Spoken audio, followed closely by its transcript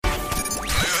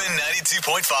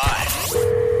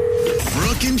92.5.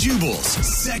 Brooke and Jubal's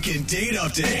second date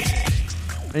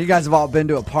update. You guys have all been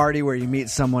to a party where you meet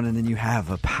someone and then you have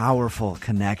a powerful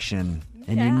connection.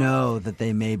 And you know that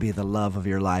they may be the love of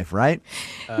your life, right?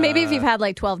 Maybe if you've had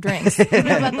like 12 drinks. What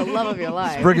about the love of your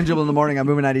life? Brooke and Jubal in the morning on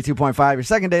Moving 92.5. Your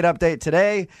second date update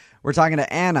today. We're talking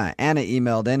to Anna. Anna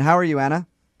emailed in. How are you, Anna?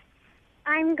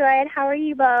 I'm good. How are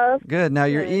you both? Good. Now,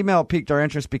 your email piqued our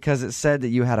interest because it said that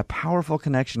you had a powerful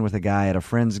connection with a guy at a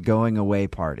friend's going away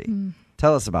party.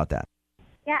 Tell us about that.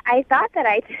 Yeah, I thought that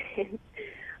I did.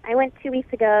 I went 2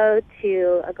 weeks ago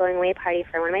to a going away party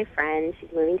for one of my friends.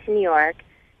 She's moving to New York.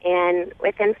 And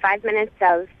within 5 minutes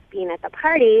of being at the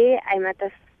party, I met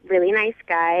this really nice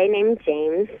guy named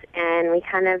James. And we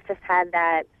kind of just had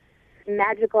that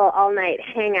magical all-night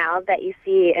hangout that you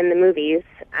see in the movies.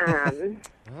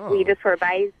 We just were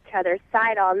by each other's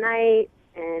side all night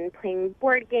and playing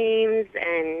board games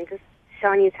and just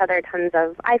showing each other tons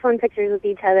of iPhone pictures with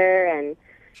each other and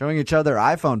Showing each other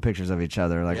iPhone pictures of each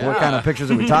other. Like, what kind of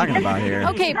pictures are we talking about here?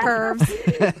 Okay,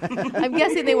 pervs. I'm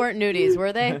guessing they weren't nudies,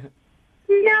 were they?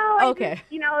 No. Okay.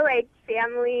 Just, like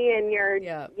family and your,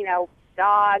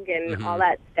 dog and all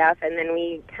that stuff. And then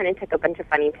we kind of took a bunch of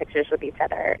funny pictures with each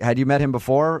other. Had you met him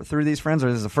before through these friends, or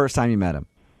this is the first time you met him?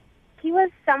 He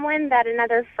was someone that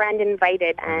another friend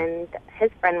invited, and his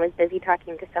friend was busy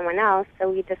talking to someone else. So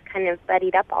we just kind of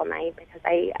buddied up all night because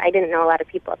I didn't know a lot of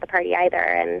people at the party either.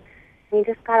 And we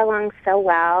just got along so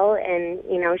well and,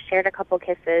 shared a couple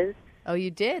kisses. Oh,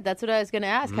 you did? That's what I was going to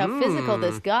ask, how physical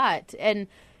this got. And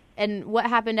what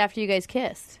happened after you guys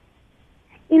kissed?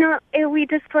 We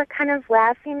just were kind of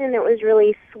laughing, and it was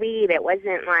really sweet. It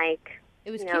wasn't like,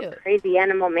 it was cute. Crazy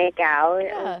animal makeout.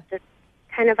 Yeah. It was just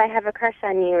kind of, I have a crush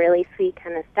on you, really sweet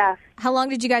kind of stuff. How long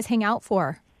did you guys hang out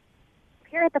for?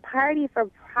 We were at the party for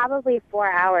probably 4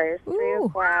 hours, 3 Ooh. or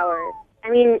 4 hours. I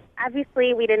mean,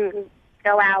 obviously we didn't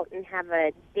go out and have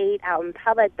a date out in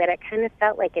public, but it kind of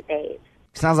felt like a date.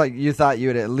 Sounds like you thought you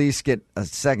would at least get a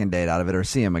second date out of it or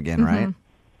see him again, right?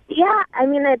 Yeah, I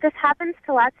mean, this happens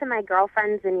to lots of my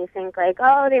girlfriends, and you think, like,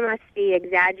 oh, they must be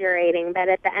exaggerating. But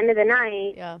at the end of the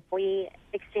night, we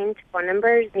exchanged phone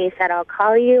numbers, and he said, I'll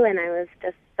call you, and I was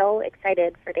just so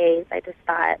excited for days. I just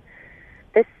thought,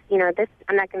 this,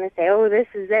 I'm not going to say, oh, this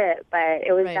is it, but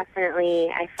it was definitely,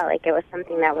 I felt like it was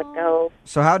something that would go.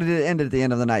 So how did it end at the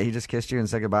end of the night? He just kissed you and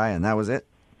said goodbye, and that was it?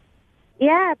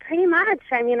 Yeah, pretty much.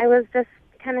 I mean, I was just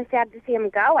kind of sad to see him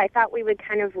go. I thought we would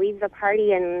kind of leave the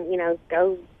party and,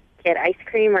 go get ice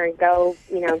cream or go,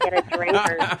 get a drink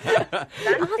or something.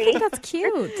 I think that's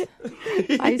cute.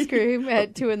 Ice cream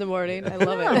at 2 a.m. I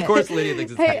love it. Of course Lydia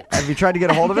thinks it's cute. Have you tried to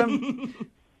get a hold of him?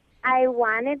 I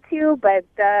wanted to, but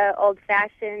the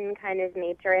old-fashioned kind of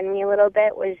nature in me a little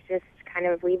bit was just kind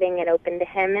of leaving it open to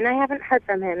him, and I haven't heard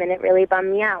from him, and it really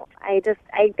bummed me out. I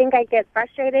think I get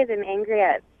frustrated and angry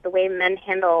at the way men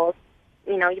handle,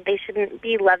 they shouldn't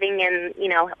be loving and,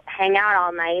 hang out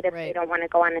all night if they don't want to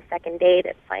go on a second date.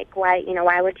 It's like, why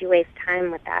would you waste time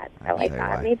with that? So I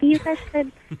thought maybe you guys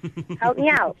should help me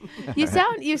out.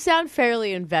 You sound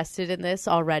fairly invested in this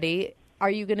already. Are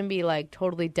you going to be,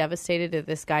 totally devastated if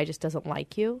this guy just doesn't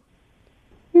like you?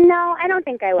 No, I don't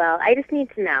think I will. I just need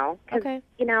to know. 'Cause, Okay.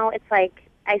 It's like,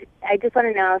 I just want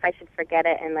to know if I should forget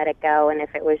it and let it go, and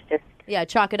if it was just... Yeah,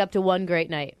 chalk it up to one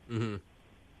great night. Mm-hmm.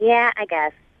 Yeah, I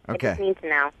guess. Okay. I just need to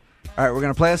know. All right, we're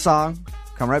going to play a song,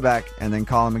 come right back, and then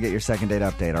call him and get your second date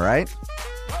update, all right?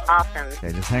 Awesome.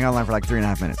 Okay, just hang online for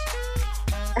 3.5 minutes.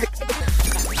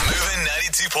 Moving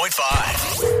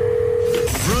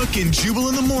 92.5. Brooke and Jubal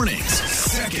in the mornings.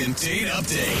 Second date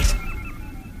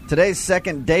update. Today's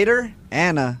second dater,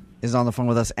 Anna, is on the phone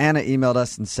with us. Anna emailed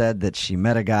us and said that she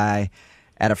met a guy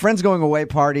at a friend's going away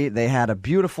party. They had a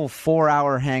beautiful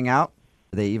 4-hour hangout.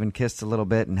 They even kissed a little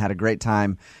bit and had a great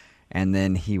time. And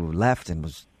then he left and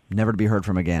was never to be heard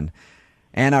from again.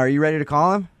 Anna, are you ready to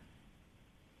call him?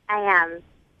 I am.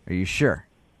 Are you sure?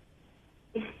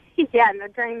 Yeah, no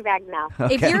turning back now.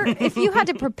 Okay. If you had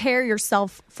to prepare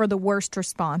yourself for the worst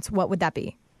response, what would that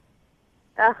be?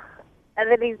 Ugh,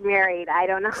 and then he's married. I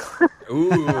don't know.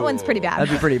 Ooh. That one's pretty bad.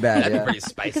 That'd be pretty bad. That'd yeah. be pretty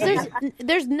spicy. Because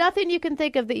there's nothing you can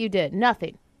think of that you did.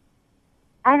 Nothing.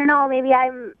 I don't know. Maybe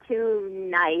I'm too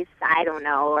nice. I don't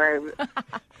know. Or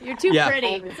You're too Yeah. pretty.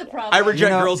 It's a problem. I reject You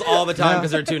know- girls all the time because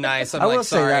they're too nice. I'm I like, will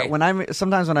say sorry. that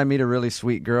sometimes when I meet a really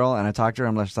sweet girl and I talk to her,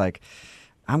 I'm just like,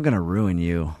 I'm gonna ruin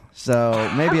you.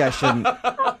 So maybe I shouldn't.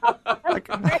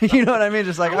 You know what I mean?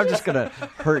 Just like I'm just gonna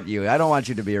hurt you. I don't want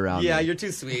you to be around Yeah, me. you're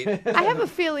too sweet. I have a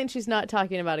feeling she's not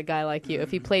talking about a guy like you if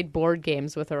he played board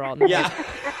games with her all night. Yeah.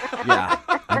 Yeah,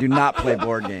 I do not play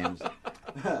board games. All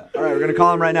right, we're gonna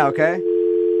call him right now. Okay.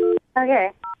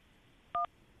 okay.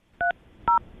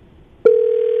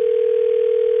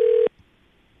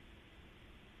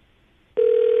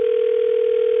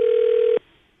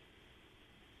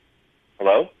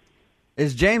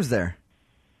 Is James there?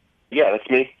 Yeah, that's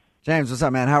me. James, what's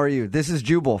up, man? How are you? This is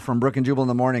Jubal from Brook and Jubal in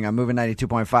the Morning. I'm moving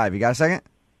 92.5. You got a second?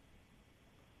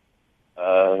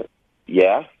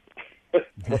 Yeah.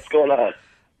 What's going on?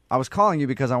 I was calling you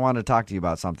because I wanted to talk to you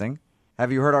about something.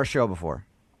 Have you heard our show before?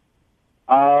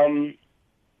 I've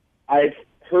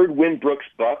heard Winbrooks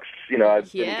Bucks. You know,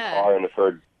 I've been in the Yeah. car and I've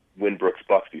heard Winbrooks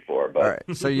Bucks before, but All right.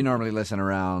 So you normally listen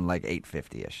around like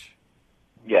 8:50-ish.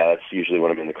 yeah, that's usually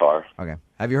when I'm in the car. Okay.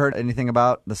 Have you heard anything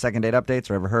about the second date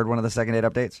updates or ever heard one of the second date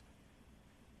updates?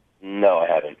 No, I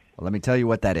haven't. Well, let me tell you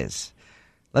what that is.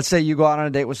 Let's say you go out on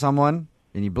a date with someone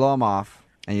and you blow them off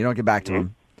and you don't get back to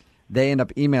them. They end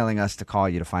up emailing us to call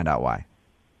you to find out why.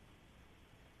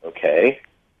 Okay.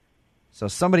 So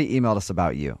somebody emailed us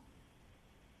about you.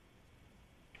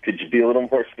 Could you be a little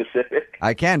more specific?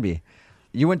 I can be.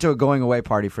 You went to a going away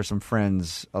party for some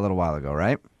friends a little while ago,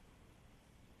 right?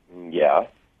 Yeah.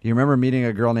 Do you remember meeting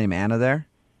a girl named Anna there?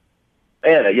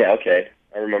 Anna, yeah, okay.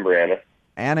 I remember Anna.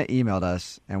 Anna emailed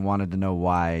us and wanted to know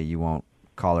why you won't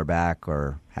call her back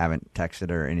or haven't texted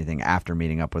her or anything after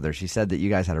meeting up with her. She said that you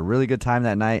guys had a really good time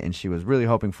that night and she was really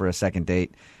hoping for a second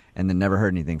date and then never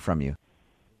heard anything from you.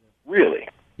 Really?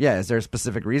 Yeah, is there a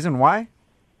specific reason why?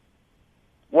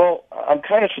 Well, I'm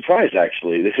kind of surprised,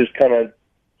 actually. This is kind of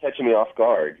catching me off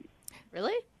guard.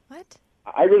 Really? What?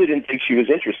 I really didn't think she was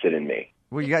interested in me.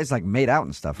 Well, you guys like made out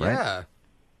and stuff, right? Yeah.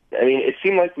 I mean, it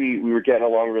seemed like we were getting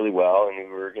along really well, and we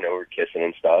were kissing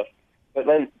and stuff. But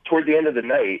then, toward the end of the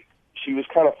night, she was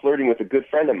kind of flirting with a good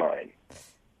friend of mine,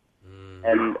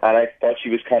 and I thought she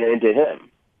was kind of into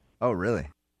him. Oh, really?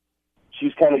 She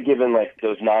was kind of giving like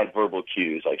those nonverbal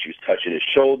cues, like she was touching his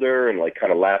shoulder and like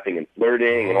kind of laughing and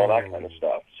flirting and all that kind of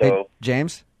stuff. So, Hey,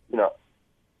 James,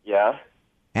 yeah.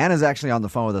 Anna's actually on the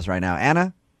phone with us right now.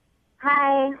 Anna?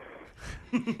 Hi.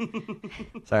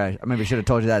 Sorry, I maybe should have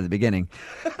told you that at the beginning.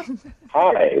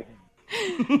 Hi.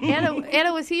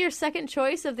 Anna, was he your second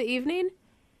choice of the evening?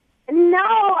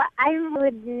 No, I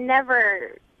would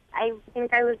never. I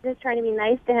think I was just trying to be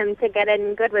nice to him to get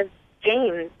in good with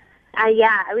James.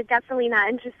 Yeah, I was definitely not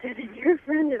interested in your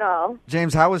friend at all.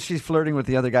 James, how was she flirting with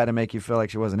the other guy to make you feel like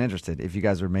she wasn't interested if you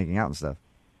guys were making out and stuff?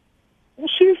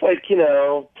 She was like,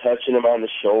 touching him on the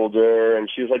shoulder, and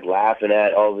she was like laughing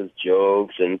at all of his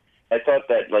jokes. And I thought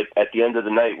that, like, at the end of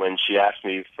the night when she asked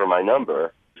me for my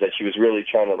number, that she was really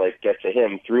trying to like get to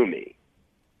him through me.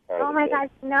 Oh my gosh,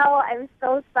 no, I'm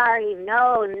so sorry.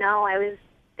 No, I was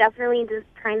definitely just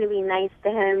trying to be nice to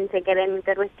him to get in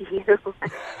good with you.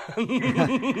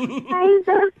 I'm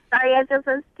so sorry, I feel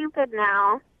so stupid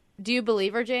now. Do you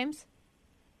believe her, James?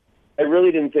 I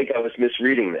really didn't think I was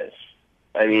misreading this.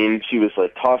 I mean, she was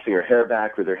like tossing her hair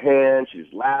back with her hand. She was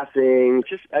laughing.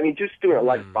 Just doing a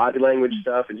lot of body language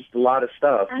stuff and just a lot of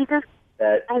stuff. I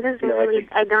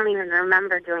don't even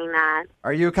remember doing that.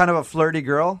 Are you kind of a flirty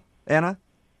girl, Anna?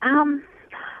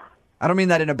 I don't mean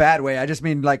that in a bad way. I just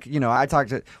mean like, I talk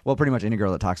to, pretty much any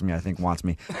girl that talks to me I think wants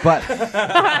me. But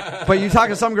but you talk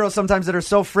to some girls sometimes that are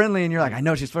so friendly and you're like, I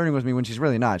know she's flirting with me when she's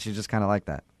really not. She's just kind of like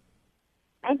that.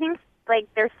 I think like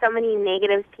there's so many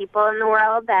negative people in the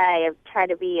world that I try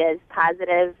to be as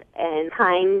positive and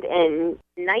kind and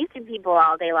nice to people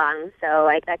all day long. So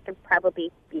that could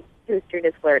probably be construed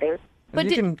as flirting. But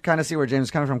you can kind of see where James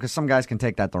is coming from because some guys can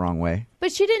take that the wrong way.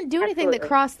 But she didn't do anything that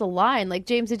crossed the line. Like,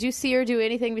 James, did you see her do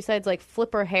anything besides, like,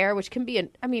 flip her hair, which can be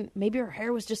maybe her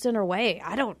hair was just in her way.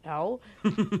 I don't know.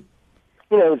 It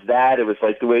was that. It was,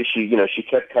 like, the way she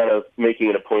kept kind of making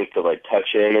it a point to, like,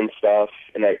 touch him and stuff.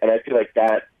 And I feel like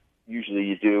that usually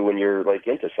you do when you're, like,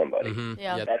 into somebody. Mm-hmm.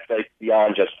 Yeah. That's, like,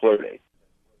 beyond just flirting.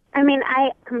 I mean,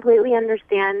 I completely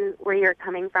understand where you're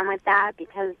coming from with that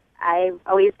because I've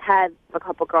always had a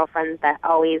couple girlfriends that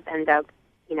always end up,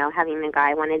 having the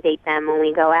guy want to date them when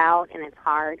we go out, and it's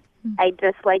hard. I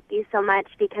disliked you so much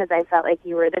because I felt like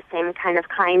you were the same kind of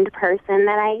kind person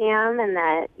that I am, and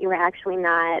that you were actually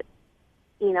not,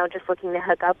 just looking to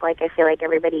hook up like I feel like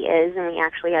everybody is, and we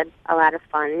actually had a lot of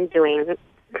fun doing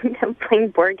playing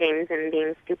board games and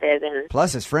being stupid. And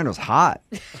plus, his friend was hot,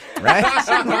 right?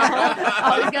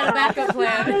 Always got a backup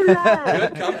plan.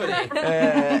 Good company.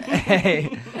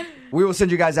 Hey, we will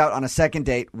send you guys out on a second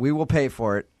date. We will pay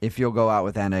for it if you'll go out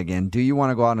with Anna again. Do you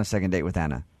want to go out on a second date with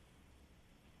Anna?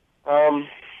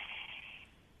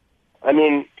 I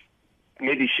mean,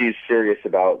 maybe she's serious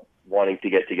about wanting to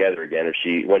get together again, or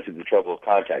she went to the trouble of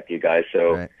contacting you guys.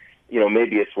 So, Right.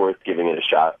 Maybe it's worth giving it a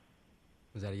shot.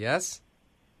 Was that a yes?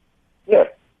 Yeah.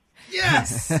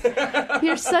 Yes!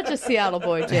 You're such a Seattle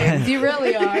boy, James. You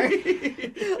really are.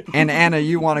 And Anna,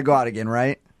 you want to go out again,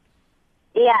 right?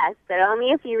 yes, but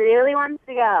only if he really wants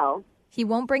to go. He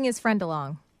won't bring his friend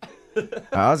along.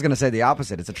 I was going to say the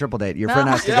opposite. It's a triple date. Your friend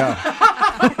has to go.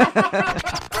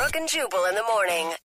 Brooke and Jubal in the morning.